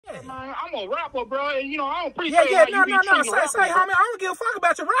Man, I'm a rapper, bro. And, you know, I don't appreciate Yeah, how you be treating a rapper, say, homie, I don't give a fuck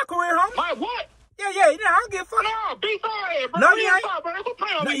about your rap career, homie. My what? Yeah, I don't give a fuck. No, be sorry, bro. No, you ain't.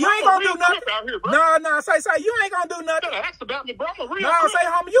 No, You ain't gonna do nothing. Here, bro. No, say, you ain't gonna do nothing. That's about me, bro. I'm a real No, say,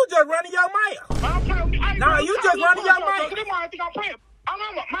 homie, you just running your mouth. No, you just running your mouth. I think I'm playing.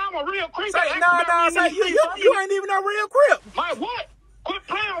 I'm a real creep. Say, say, you ain't even no real crip. My what? Quit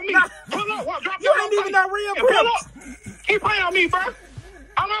playing on me. Pull up. What? Drop You ain't even no real crip. Keep playing on me, bro.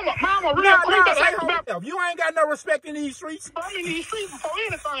 I'm a real creep. You ain't got no respect in these streets. I'm in these streets before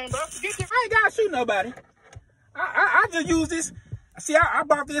anything, bro. I ain't gotta shoot nobody. I just use this. See, I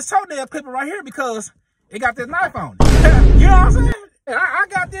bought this toenail clipper right here because it got this knife on it. You know what I'm saying? I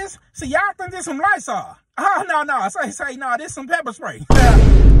got this. See, y'all think this some Lysol. Oh, no. Say, no, this some pepper spray.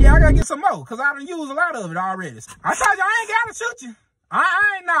 Yeah, I gotta get some more because I done used a lot of it already. I told you I ain't gotta shoot you.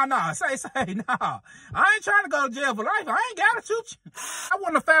 I ain't, no. Say, no. I ain't trying to go to jail for life. I ain't gotta shoot you. I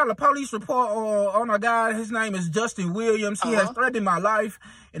want to file a police report on a guy. His name is Justin Williams. He has threatened my life,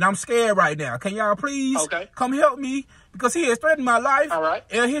 and I'm scared right now. Can y'all please come help me? Because he has threatened my life. All right.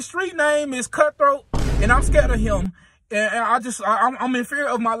 And his street name is Cutthroat, and I'm scared of him. And I'm in fear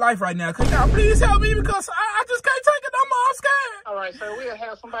of my life right now. Can y'all please help me? Because I just can't take it no more. I'm scared. All right, so we'll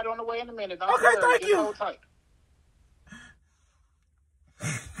have somebody on the way in a minute. Okay, thank you.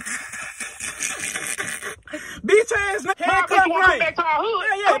 Bitch ass handcuff rain.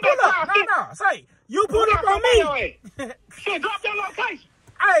 Yeah, pull up. No. Say, you pull up on me. Shit, drop your location.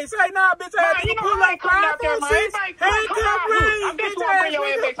 Hey, say, nah, bitch ass. You pull up 546. Handcuff rain. Bitch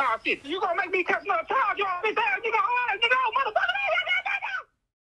ass. You gonna make me catch another charge, you bitch ass. You know, motherfucker.